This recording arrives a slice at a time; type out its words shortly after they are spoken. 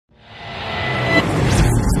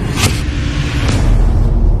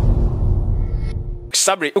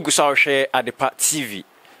Sabri ugusa share Adepa TV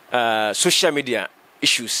social media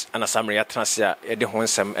issues and summary atnasia e de ho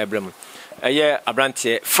nsem ebrem eye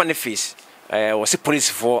abrantie Funyface was police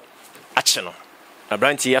for action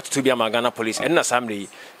abrantie atoto bia magana police and na summary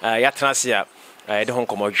yatnasia e de ho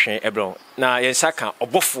nkomodhwe ebrem na yensaka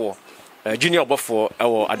Obofour junior Obofour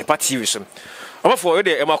ewo Adepa TV so Obofour we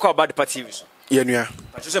de e makwa Adepa TV so yenua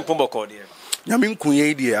atuse mpombo call de nyame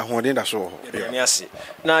nkunye die ahoden da so ni ase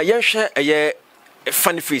na yenhwe eye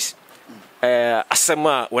Funyface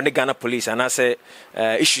asema when the Ghana police and I say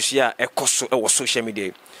issues here was social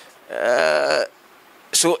media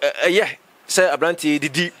so yeah say abranti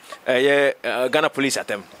didi Ghana police at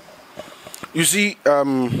them. You see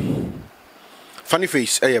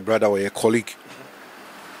Funyface a brother or a colleague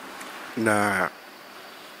na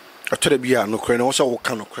atore bia no kre na wo so wo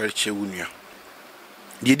kan no kre che wunua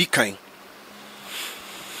de di kan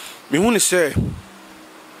me hu ne say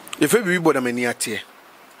if we boda mani ate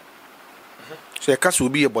so yɛka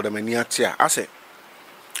obi yɛ bɔdamani ate a ase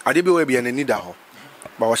ade bi wɔ bia n'ani da hɔ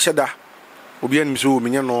ba wɔhyɛ da obi anim so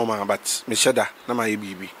me nya normal but me hyɛ da na ma yɛ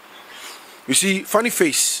bibi. You see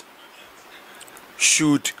Funyface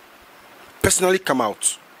should personally come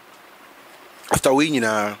out after we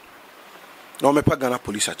nyina no me pa Ghana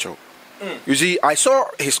police acho. You see I saw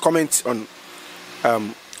his comments on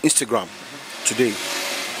Instagram today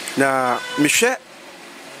na me hwɛ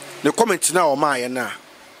the comment na o ma yɛ na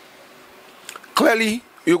clearly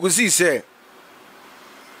you could see say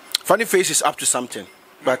Funyface is up to something,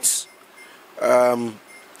 but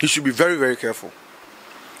he should be very, very careful.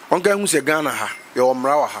 One guy who say Ghana ha, your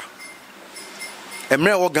mrawa ha.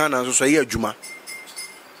 Emre wa Ghana so say juma.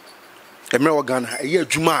 Emre wa Ghana ye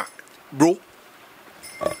juma, bro.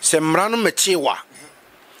 Say mrano mechewa.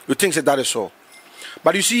 You think that is all?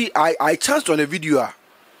 But you see, I chanced on a video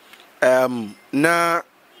na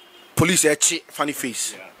police eche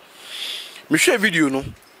Funyface. Me share video no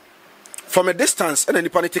from a distance and then the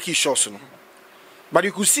panic take shots no. But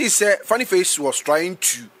you could see say Funyface was trying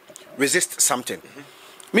to resist something.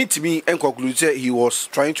 Me to me and conclude say he was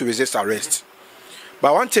trying to resist arrest.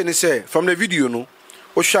 But one thing is say from the video no,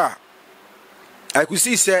 Osha I could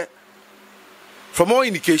see say from all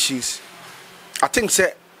indications I think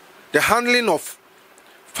say the handling of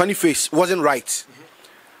Funyface wasn't right.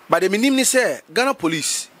 But the minimum say Ghana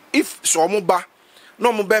police if so ba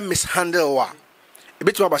no mo be mishandle wa e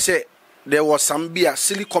bit ma say there was some be a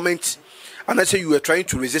silly comment and I say you were trying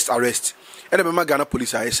to resist arrest and the Ghana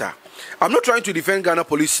police are sir. I'm not trying to defend Ghana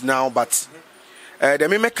police now, but the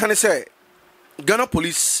me can say Ghana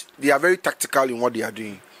police they are very tactical in what they are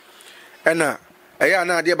doing and na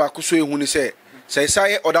dey ba kuso ehun ni say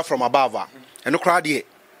order from above and no crowd here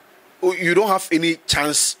you don't have any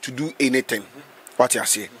chance to do anything what you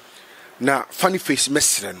say now Funyface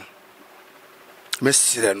mesreno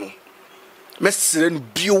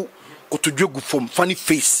bio kotodwegu from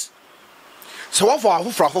Funyface so what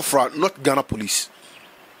for not Ghana police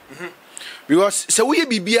because so we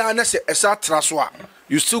bibia na say esa traso a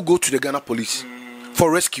you still go to the Ghana police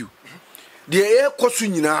for rescue the air kosu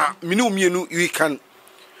nyina mienu you can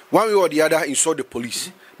one way or the other insult the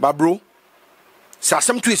police but bro so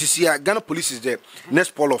some to here Ghana police is there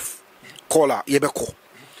next pole of caller yebeko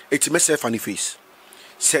it myself Funyface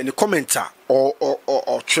say the commenter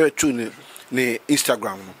or share to ne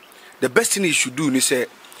Instagram. The best thing you should do is say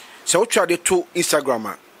what try to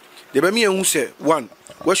Instagram. The be me who say one,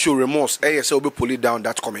 what show remorse ASL be pull it down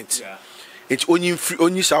that comment. Yeah. It's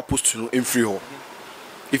only supposed to in free hall.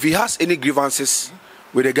 If he has any grievances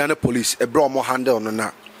with the Ghana police, a bro more handle on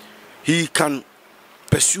that, he can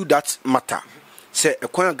pursue that matter. Say a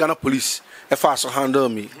Ghana police if I handle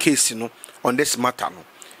me case on this matter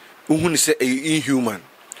no. Say inhuman.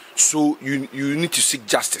 So you need to seek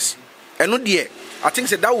justice. And no dear, I think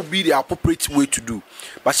that would be the appropriate way to do.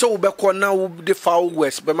 But so we be now the foul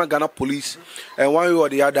west, Bema Ghana police, and one way or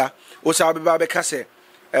the other. Also, I say,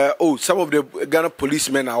 some of the Ghana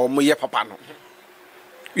policemen are more papa no.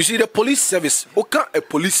 You see, the police service, a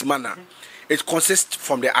policeman, it consists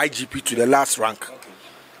from the IGP to the last rank.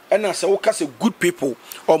 And as a good people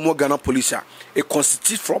or more Ghana police, it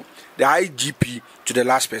consists from the IGP to the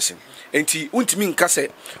last person. And say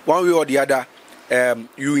one way or the other,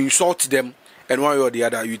 you insult them, and one way or the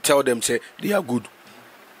other, you tell them say they are good.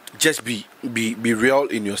 Just be real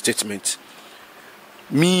in your statement.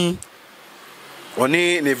 Me, on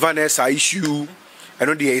a Vanessa issue, I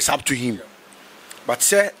know it's up to him. But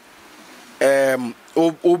say,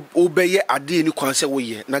 obey a day you can say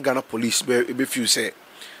we na Ghana police if you say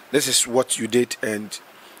this is what you did and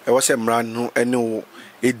I was a man no no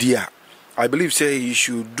idea. I believe say he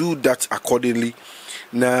should do that accordingly.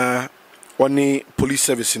 Na one police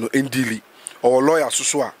service in daily or lawyer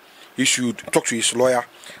so he should talk to his lawyer,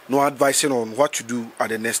 no advising on what to do at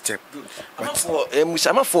the next step.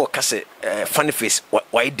 I'm for Casse Funyface,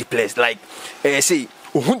 why the place like say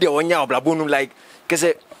who the one ya blabonum like because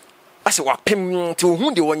I say what pim to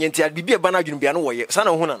whom the one yet be a banana way son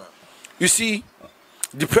of you see,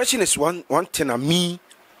 depression is one thing. And me,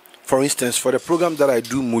 for instance, for the program that I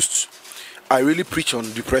do most, I really preach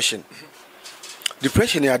on depression.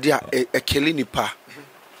 Depression is a killing nipa.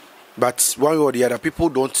 But one way or the other, people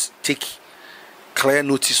don't take clear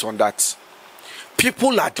notice on that.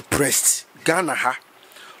 People are depressed. Ghana ha.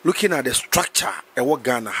 Looking at the structure and what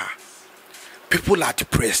Ghana ha. People are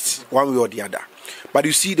depressed one way or the other. But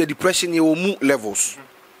you see the depression will move levels.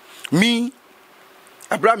 Me,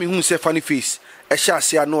 Abraham who say Funyface, I shall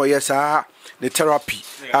say I know yes the therapy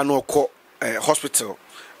I know call hospital,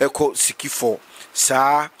 I call seeking for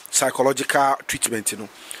psychological treatment, you know.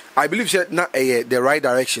 I believe that not the right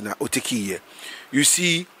direction here. You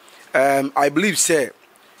see, I believe say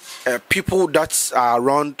people that are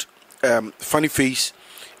around Funyface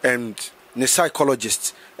and the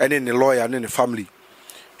psychologist and then the lawyer and then the family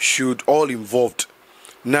should all involved.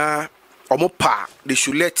 Now, they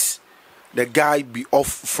should let the guy be off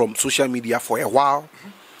from social media for a while.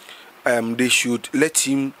 They should let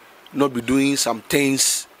him not be doing some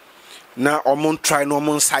things. Now, try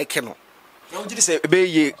no cycle. No, did you say,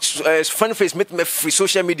 Funyface met me free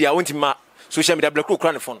social media? I want him social media black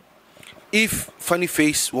crown phone. If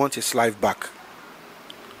Funyface wants his life back,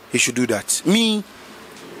 he should do that. Me,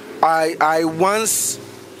 I once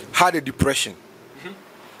had a depression.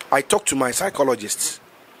 I talked to my psychologist.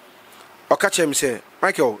 I catch him say,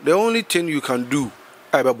 Michael, the only thing you can do,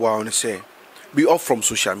 I want to say, be off from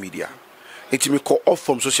social media. It me call off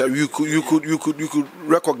from social. You could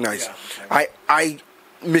recognize. I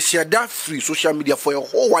Monsieur that free social media for a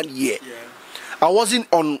whole 1 year. I wasn't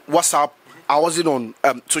on WhatsApp. I wasn't on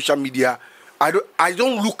social media. I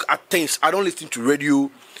don't look at things. I don't listen to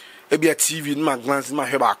radio. Maybe a TV in my glance in my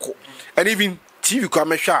head. And even TV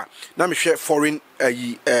come share. Now me share foreign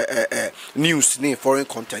news, foreign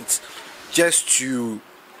content, just to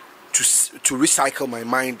recycle my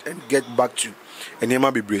mind and get back to a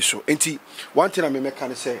name be brave. So, one thing I may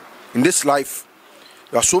kind of say in this life.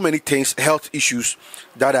 There are so many things, health issues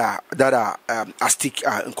that are at stake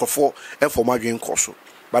and for my dream course.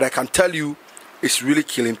 But I can tell you, it's really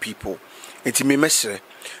killing people. It's me message.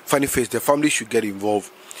 Funyface, the family should get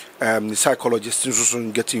involved. The psychologists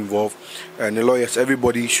should get involved, and the lawyers.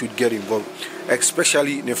 Everybody should get involved,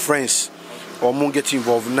 especially the friends. Or more get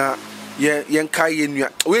involved now.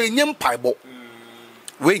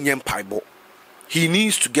 He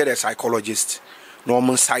needs to get a psychologist.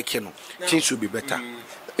 Normal psyche, things will be better.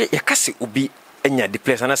 You can see Ubi and your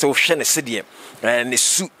depressed, and I say, Shana City and the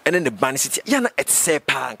suit and then the band city. Yana at say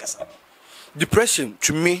pankas. Depression,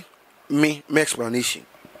 to me, my explanation.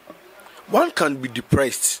 One can be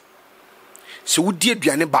depressed. So, would dear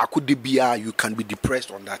Biane Baku DBR, you can be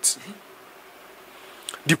depressed on that.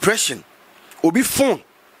 Depression, Obi phone,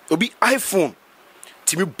 Obi iPhone,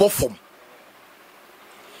 Timmy Boffom.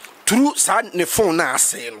 Through sad ne phone now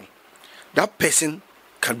saying. That person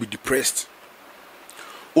can be depressed.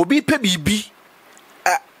 Obi pe bibi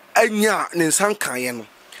anya nensan kanyeno.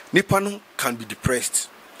 Nipano can be depressed.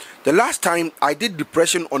 The last time I did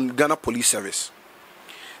depression on Ghana Police Service.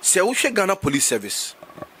 Se wo hwe Ghana Police Service.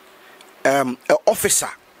 An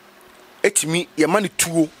officer etimi ye mani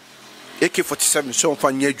tuo AK-47 so on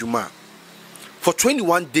nya adwuma. For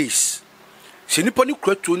 21 days. Se nipa ni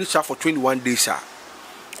kura tuo ni sa for 21 days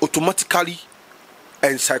automatically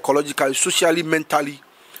and psychologically, socially, mentally,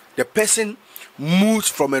 the person moves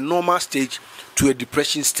from a normal stage to a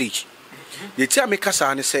depression stage. The tell me kasa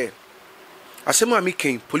and say, Asema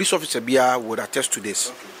came, police officer Bia would attest to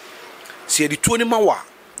this. See the 20 mawa,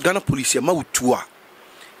 Ghana police,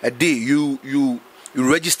 a day you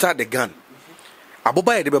register the gun.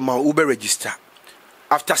 Aboba Adepa Uber register.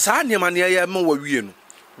 After Sanya Mania Mawa,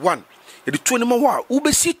 one, the 20 mawa,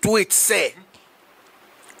 Uber see to it say,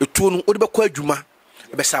 a tone Uber Quajuma.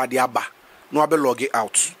 Beside Aba, no abe log it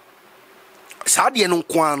out. Sadi no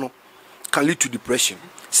kwano can lead to depression.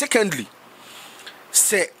 Secondly,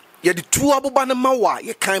 say ye the two abobana mawa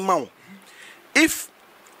ye kan maw. If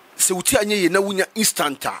se wuti anye ye na wunya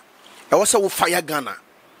instanta, e was a fire Ghana.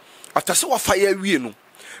 After so fire we no,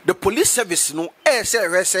 the police service no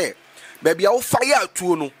say baby I fire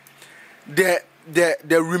to no.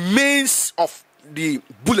 The remains of the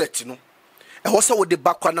bullet no. And also with the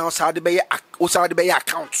background now, the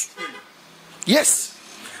account. Yes,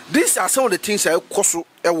 these are some of the things I also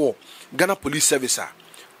Ghana Police Service.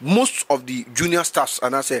 most of the junior staffs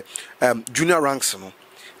and I say junior ranks, you know,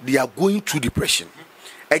 they are going through depression.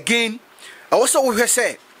 Again, I also will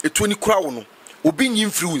say a 20 crown will be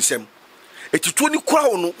influenced them. A 20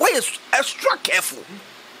 crown, why is extra careful?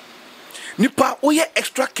 Nipa, we are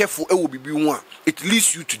extra careful, it will be one. It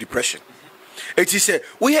leads you to depression. It is a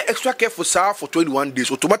we are extra careful, sir, for 21 days.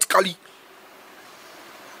 Automatically,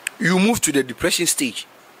 you move to the depression stage.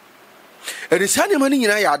 And it's any money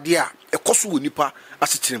in our idea, a cost with Nipa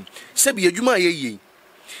as a team. Sebi Juma ye.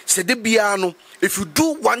 Said the piano, if you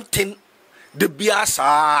do one thing, the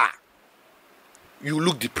biasa, you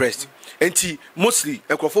look depressed. And mostly,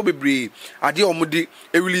 a crofobia brave, idea or mudi,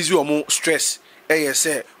 a release you more stress, a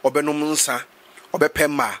say, or benomunsa, or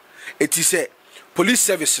bepema. It is a police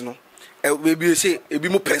service, no. Maybe say, a be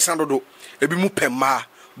more pensando, a be more pema.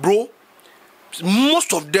 Bro,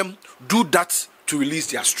 most of them do that to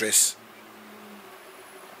release their stress.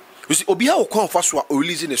 You see, Obia will come first for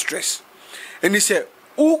releasing the stress. And he said,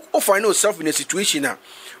 who find yourself in a situation now,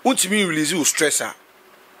 won't you release your stress?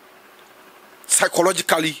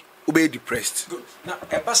 Psychologically, be depressed. Good. Now,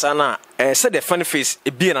 Pasana said the funny face,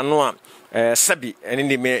 a being a noa, Sabi, and in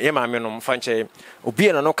the Yamaminum Fanche,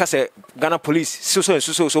 Obia and no Cassa, Ghana police, so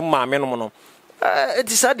Mamenomono. It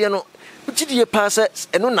is sad, you know, which did you pass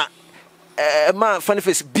and no, a man funny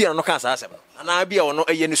face, beer no cancer, and I be on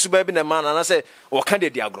a yen suburban man, and I say, or can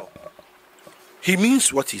diagro. He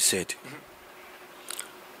means what he said.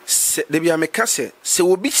 There be a mecase, so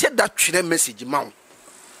will be said that to message, mount.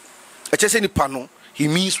 I just any panel, he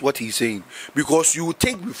means what he's saying because you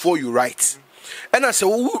think before you write. And I say,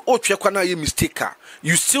 oh, check when I mistake.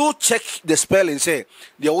 You still check the spell and say,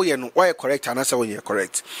 the way and why correct, and I say when you're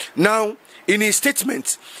correct. Now, in a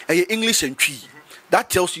statement, English and tree, that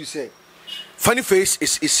tells you, say, funny face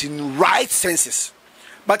is in right senses.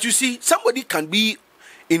 But you see, somebody can be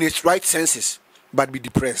in its right senses, but be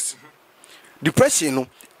depressed. Depression, you know,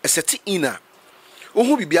 a certain inner.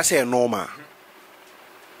 Who be say normal.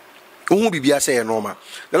 Who be say normal.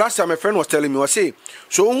 The last time my friend was telling me, was say,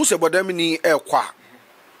 so who say about them ni kwa.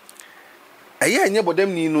 A year and about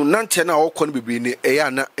them ni no nantena or con be in a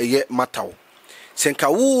yana a ye matao. Senka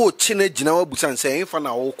wo chine jinawa busan saying for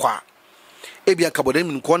now kwa. Ebia kabodem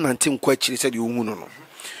in kon and Tim Quetch said you no.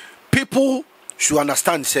 People should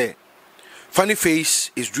understand, say, funny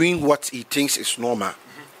face is doing what he thinks is normal.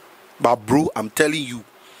 But bro, I'm telling you,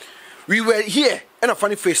 we were here and a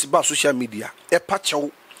funny face about social media. A patch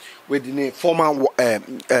with the former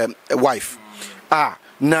wife.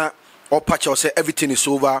 Now, or patch say everything is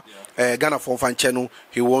over. Ghana from fan channel,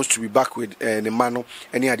 he wants to be back with the man.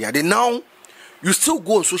 Any idea? Then now, you still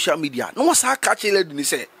go on social media. No one's catch a lady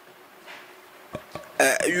say.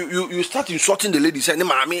 You start insulting the lady. Say,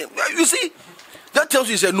 you see, that tells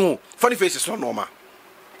you say no. Funny face is not normal.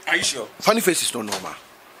 Are you sure? Funny face is not normal.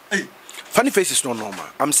 Hey. Funny face is not normal.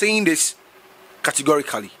 I'm saying this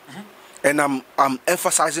categorically, and I'm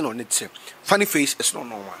emphasizing on it. Say, funny face is not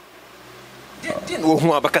normal. Didn't know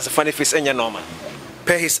who because funny face ain't normal.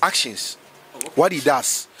 Per his actions, what he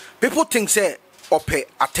does, people think say or pay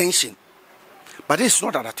attention, but it's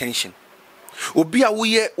not an attention. Obi a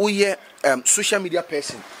we social media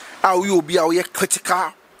person. We will be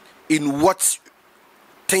critical in what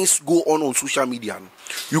things go on social media.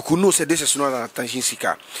 You could know say this is not an attention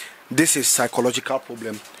seeker. This is psychological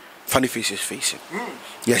problem funny face is facing.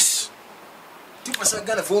 Yes.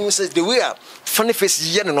 The way funny face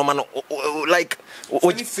is normal, like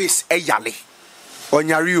funny face a yale or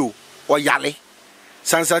nyario or yale.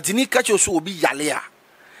 Sansatini catch you so be yalea.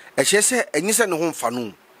 And she said, and you said no home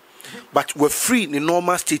fanu. But we're free in the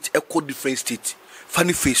normal state, echo different state.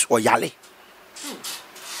 Funny face or yale.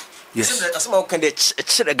 Yes. Somehow can they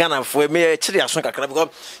cheat Ghana for me a chili as because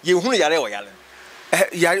you who yare or yale.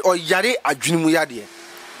 Yare or yare a dream yadi.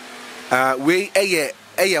 We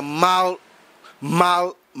a mal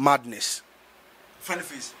madness. Funny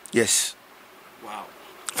face. Yes. Wow.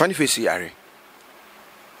 Funny face yare.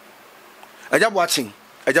 I just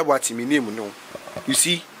watching me name no. You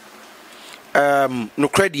see. No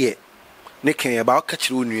credit ne ken about catch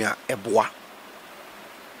nua eboa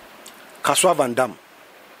Kaswa Van Dam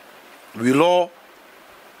we law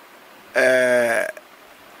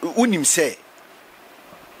unim say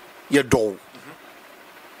ye do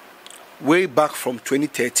way back from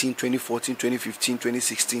 2013 2014 2015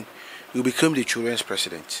 2016 you became the children's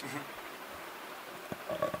president.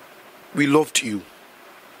 We loved you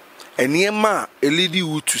and yema a lady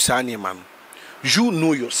who to sani man you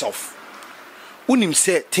know yourself. Unim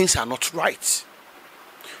said things are not right.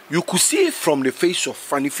 You could see it from the face of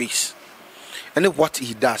funny face. And then what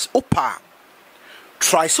he does. Opa.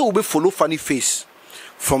 Try so we follow funny face.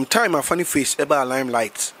 from time a Funyface ever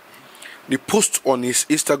limelight, the post on his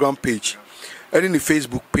Instagram page, and in the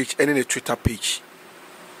Facebook page, and in the Twitter page.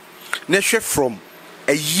 Next from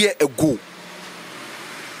a year ago,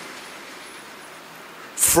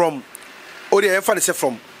 from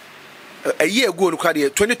from a year ago,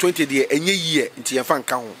 2020, a year into your fan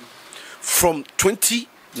count from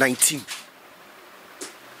 2019.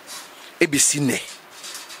 ABC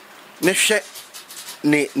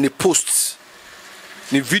ne posts,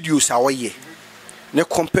 ne videos are ye. Ne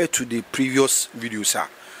compared to the previous videos are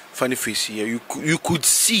Funyface here. You could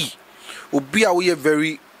see obi a we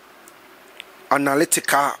very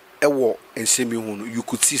analytical ewo and semi hunu. You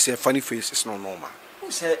could see say Funyface is not normal.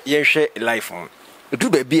 Say ye share life on. Do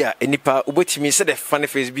baby a nipa obetimi say the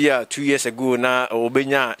Funyface be 2 years ago na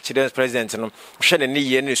obenya children's president no hwe ne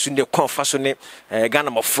ye ne sunde konfa so ne Ghana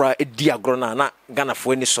mofra edi agro na Ghana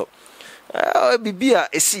fo ni so bibia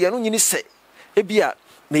esi ya no nyini se ebia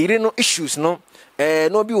meire no issues no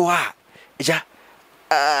no bi wa ja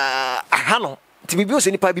aha no ti bibia o se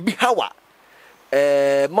nipa bibi hawa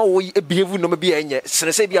ma wo ebievu no bia enye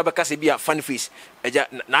sene se bia beka se bia Funyface ja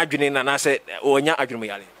na adwene na se onya adwene mo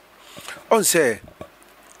yale on say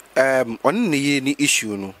on the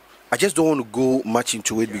issue no I just don't want to go much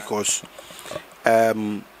into it because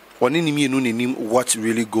on any no what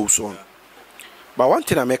really goes on. But one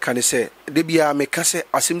thing I make can say they be a make say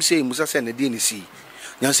asim say musa say na DNC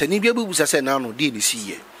nyansa ni bia busa say na no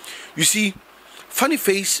DNC. You see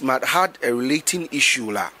Funyface might had a relating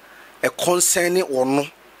issue la a concerning or no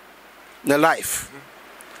na life.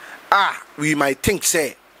 We might think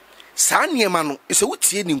say saa niema no ese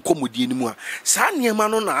wotie ni nkomodie ni mu a saa niema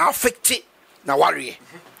no na affect na ware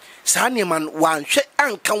saa niema no wanhwe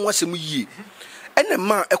anka wasem yie ene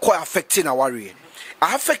ma ekọ affect na ware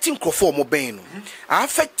affecting crofo mo ben no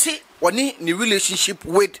affect woni ni relationship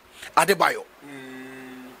with Adebayo.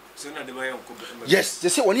 So na Adebayo nko yes they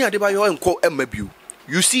say woni Adebayo nko emabiu.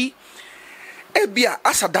 You see ebia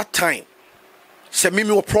as at that time say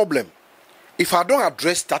me problem if I don't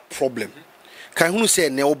address that problem can who say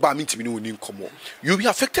ne oba me ntimi ni nkomo you be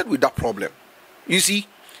affected with that problem. You see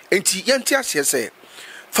enti yentia say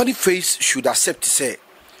Funyface should accept say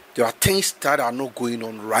there are things that are not going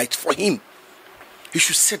on right for him. He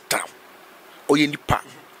should sit down or nipa.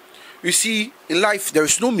 You see in life there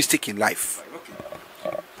is no mistake in life.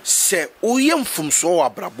 Say oyem from so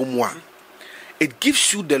abrabomwa it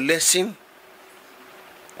gives you the lesson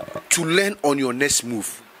to learn on your next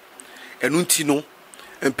move. And untino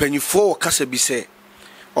and penny for kasa be say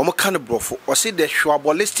omo kind of brofo or say the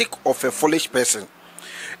shwabalistic of a foolish person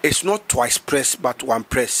it's not twice press but one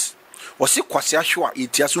press or say kwasi ashwa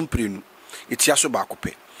itiaso mprenu itiaso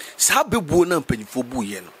bakope sa bebuo na penny for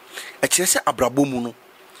buye no e kire se abrabomu no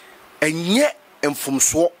enye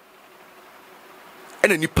emfomso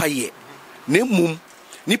ena nipa ye na mum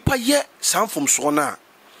nipa ye sa mfomso na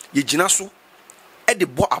ye gina so e de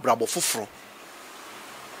bo abrabo foforo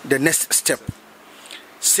the next step.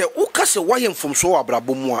 Se uka se waye mfomso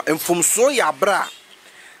abrabo mu a mfomso ya abra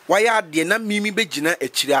waye ade na mimi begina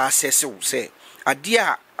akiri asese wo se ade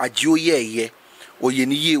a agio ye oye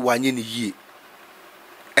ni ye wanye ni ye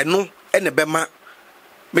eno ene bema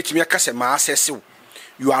metimi aka se ma asese wo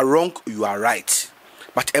you are wrong you are right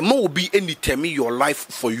but ema will be any determine your life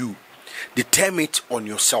for you determine it on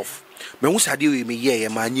yourself me hu sade we me ye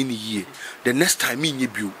ma anye ni ye the next time me nye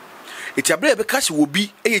bio eti abra be ka se wo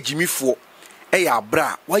bi ejimifo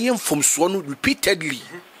abra waye mfomso no repeatedly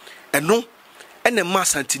eno ene ma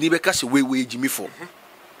santini be ka se we jimifo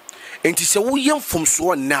enti se wo ye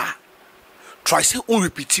mfomso na try say on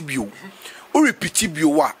repeat bio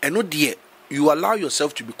wa eno de you allow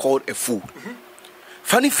yourself to be called a fool.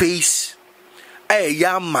 Funyface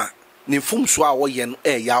yama ne mfomso a wo ye no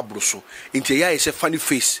ya abroso enti ya say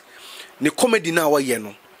Funyface ne comedy na wo ye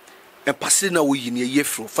no en passe na wo yi ne ye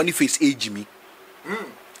fro Funyface ejimi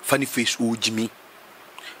Funyface o Jimmy.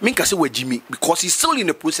 Mean can say we Jimmy because he's still in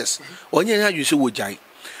the process. Onye you say we jai.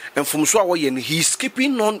 And from so he's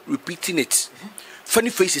keeping on repeating it.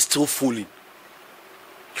 Funyface is still fooling.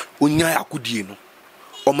 Onya akudie no.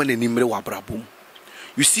 Oma na nimre wa brabom.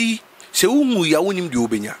 You see, se umu ya wonim de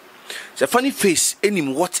obenya. Se Funyface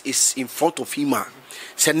enim what is in front of him.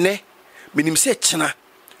 Se ne menim se chena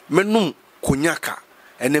menum konyaka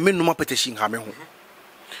ene menum apeteshin ha me ho.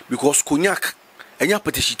 Because cognac enya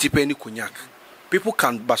peteshiti pe ni cognac. People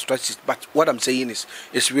can bastard it, but what I'm saying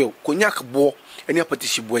is real. Cognac bo enya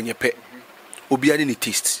peteshi bo enye pe. Obiade ni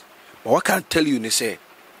taste. But what can tell you ne say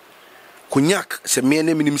cognac se me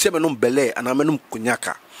ne minim se menom bele ana menom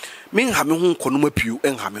cognac. Me ha me ho konom apiu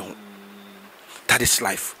en ha me ho. That is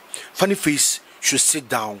life. Funyface should sit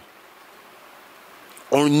down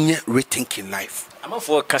onye rethinking life. I'm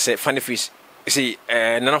for cassette Funyface. See,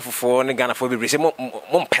 none of four and Ghana for be receive mom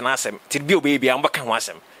penasem. Till be baby, I'm back and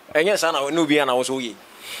wasem. And yes, I know be an I was ye.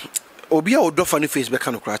 Obia or do Funyface back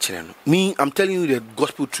on cratching. Me, I'm telling you the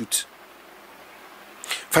gospel truth.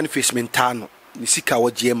 Funyface mentano. Ni sika wa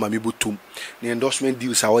je mami botum ni endorsement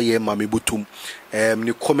deals awo ye mami botum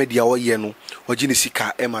ni comedy awo ye no oji ni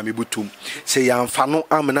sika e mami botum say ya mfa no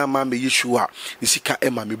amena ma me yeshu a ni sika e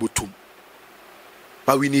mami botum.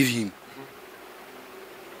 But we need him.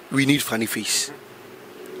 We need Funyface.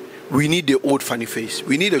 We need the old Funyface.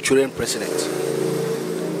 We need the children president.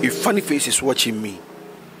 If Funyface is watching me,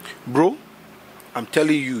 bro, I'm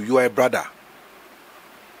telling you, you are a brother.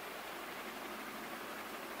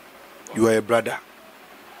 You are a brother.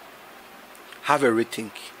 Have a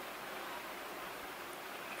rethink.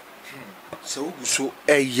 So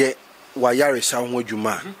ye wayare sa ho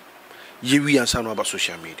adwuma. Ye wi ansa no about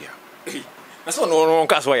social media. That's no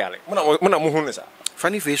cause wayare. Muna mu hu ne sa.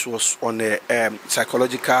 Funyface was on a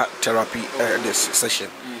psychological therapy this session.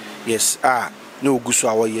 Yes, no guso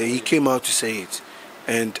awoye. He came out to say it,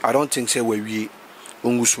 and I don't think say we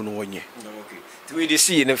unguso no wonye. We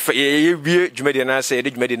see in a be Jumedi and I say,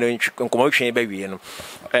 Jumedi no commotion baby. A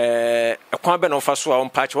quaben of us on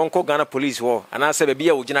patch one Ghana police war, and I said, be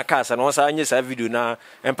a Ujina Cas, and also I just have video now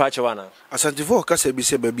and patch one. As a divorce, Cassabi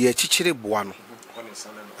said, baby, a chichere buano.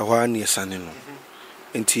 A 1 year son in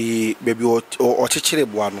Inti baby or chichere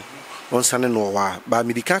buano, one son in Noah, but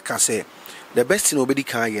Midika say, the best thing nobody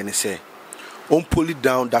can say, pull it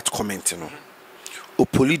down that comment, or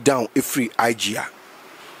pull it down a free IGA.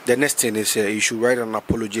 The next thing is you should write an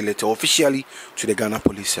apology letter officially to the Ghana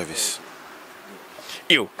Police Service.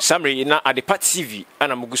 You, summary na Adepa TV,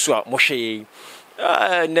 and I'm Gusua Moshe,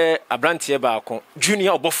 ne Abrantie Bako,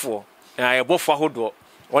 Junior Obofour, and I Obofour Hodo.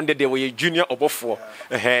 One day they were Junior Obofour,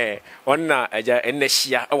 one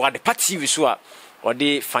Neshia, or Adepa TV Sua, or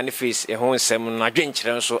the Funyface, a home semen, a drink,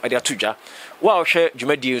 so at the Tuja. While share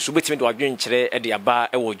Jumedi, so between to a drink at the Aba,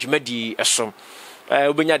 or Jumedi, a sum.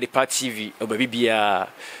 Ubenya Adepa TV obabi bia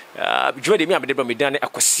dwede me abede me dan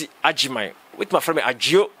akosi agimai with my friend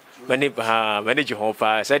agio manage ho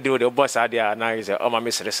pa say de boss ade na is o ma me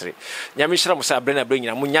seresere nyame hira mo say abre na abre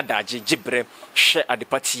nyina mo nya daage gibre hwe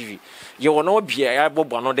Adepa TV ye wono obia ya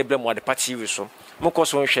bobo no de ble mo Adepa TV so mo ko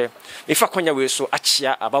so hwe ifa konya we so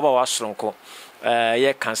achia ababa wa soronko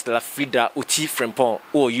ye Councillor Frida Uti Frempon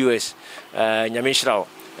o US nyame hira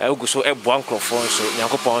Uguso e microphone so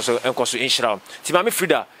nyankopon so enkoso inshira ti ma me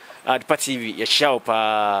Frida Adepa TV ye share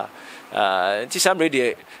pa ti sam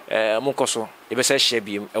radio monkoso e be say share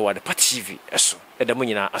bi e wa Adepa TV eso e da mo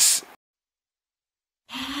nyina as